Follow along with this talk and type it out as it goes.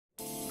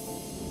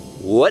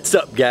What's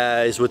up,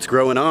 guys? What's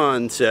growing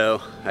on?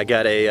 So I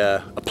got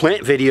a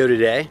plant video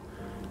today,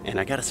 and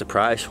I got a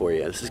surprise for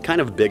you. This is kind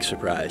of a big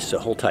surprise, so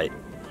hold tight.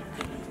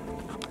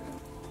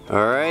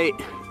 All right,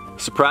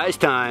 surprise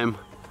time.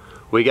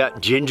 We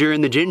got Ginger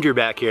and the Ginger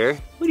back here.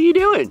 What are you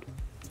doing?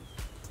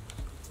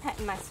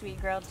 Petting my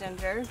sweet girl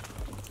Ginger.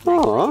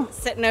 Aww.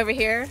 Sitting over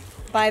here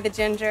by the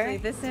ginger.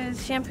 This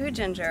is Shampoo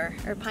Ginger,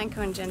 or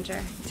Pinecone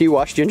Ginger. Do you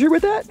wash Ginger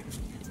with that?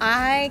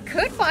 I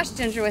could wash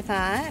Ginger with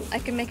that. I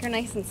could make her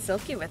nice and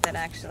silky with it,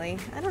 actually.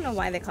 I don't know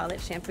why they call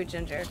it Shampoo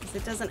Ginger, because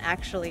it doesn't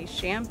actually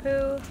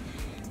shampoo.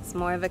 It's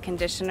more of a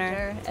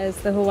conditioner, as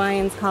the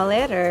Hawaiians call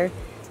it, or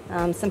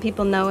some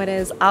people know it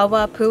as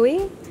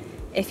Awapuhi.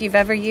 If you've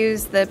ever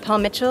used the Paul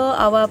Mitchell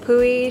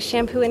Awapuhi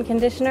shampoo and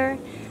conditioner,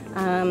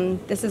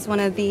 this is one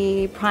of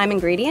the prime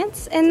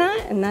ingredients in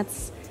that, and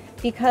that's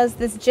because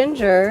this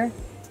ginger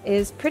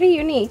is pretty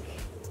unique.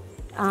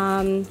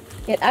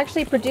 It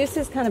actually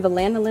produces kind of a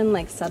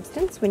lanolin-like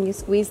substance when you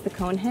squeeze the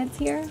cone heads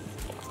here.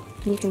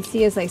 And you can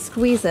see as I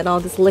squeeze it, all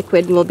this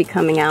liquid will be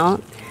coming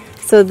out.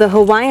 So the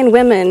Hawaiian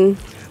women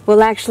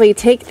will actually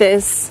take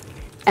this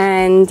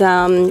and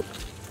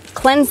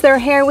cleanse their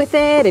hair with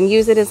it and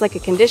use it as like a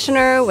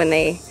conditioner when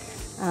they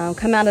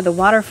come out of the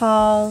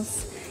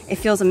waterfalls. It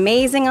feels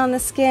amazing on the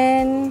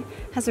skin.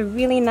 Has a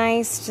really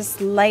nice,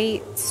 just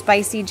light,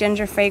 spicy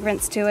ginger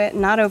fragrance to it,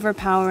 not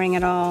overpowering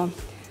at all.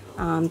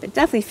 But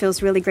definitely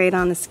feels really great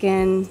on the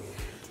skin.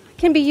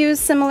 Can be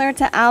used similar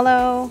to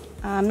aloe.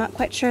 I'm not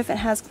quite sure if it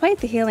has quite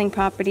the healing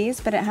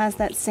properties, but it has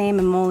that same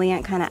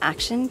emollient kind of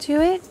action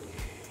to it.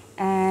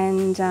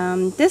 And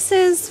this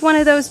is one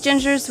of those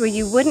gingers where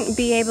you wouldn't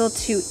be able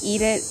to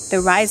eat it.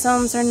 The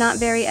rhizomes are not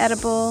very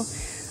edible.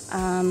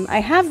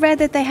 I have read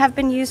that they have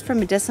been used for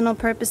medicinal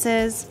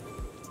purposes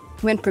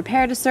when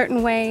prepared a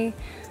certain way.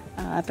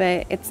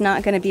 But it's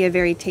not going to be a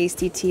very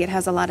tasty tea. It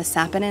has a lot of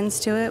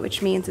saponins to it,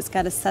 which means it's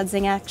got a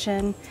sudsing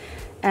action.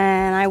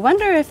 And I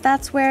wonder if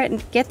that's where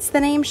it gets the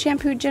name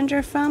Shampoo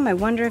Ginger from. I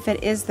wonder if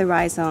it is the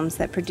rhizomes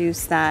that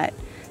produce that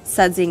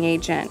sudsing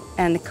agent,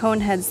 and the cone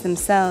heads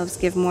themselves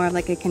give more of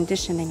like a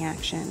conditioning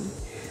action.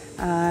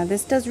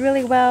 This does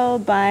really well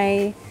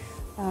by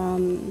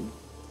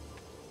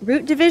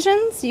root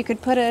divisions. You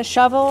could put a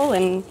shovel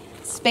and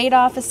spade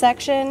off a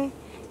section.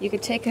 You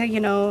could take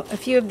a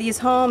few of these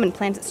home and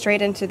plant it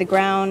straight into the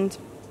ground.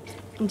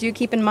 And do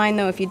keep in mind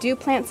though, if you do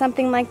plant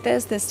something like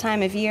this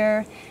time of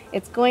year,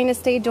 it's going to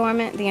stay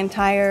dormant the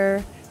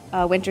entire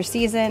winter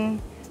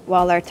season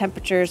while our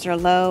temperatures are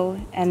low,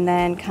 and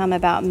then come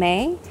about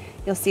May,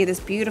 you'll see this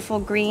beautiful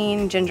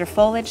green ginger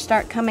foliage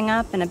start coming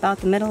up, and about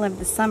the middle of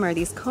the summer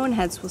these cone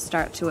heads will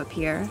start to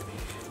appear.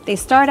 They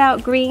start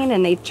out green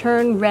and they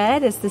turn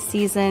red as the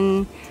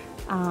season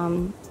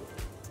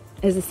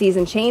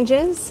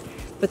changes.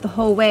 But the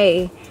whole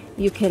way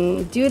you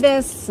can do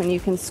this and you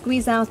can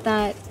squeeze out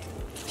that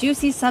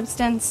juicy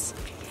substance.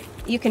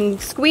 You can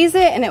squeeze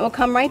it and it will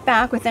come right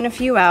back within a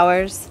few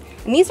hours.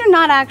 And these are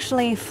not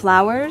actually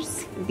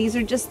flowers. These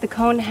are just the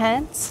cone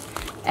heads.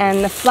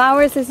 And the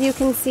flowers, as you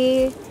can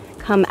see,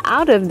 come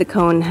out of the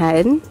cone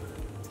head.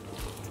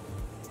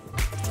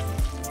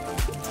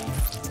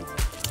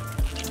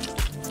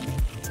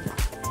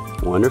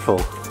 Wonderful.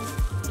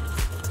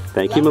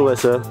 Thank you,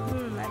 Melissa.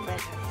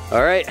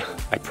 All right,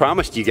 I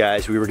promised you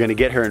guys we were gonna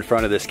get her in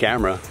front of this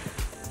camera.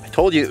 I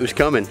told you it was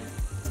coming.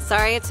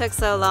 Sorry it took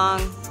so long,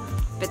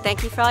 but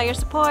thank you for all your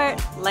support.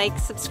 Like,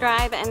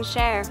 subscribe, and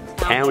share.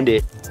 Pound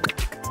it.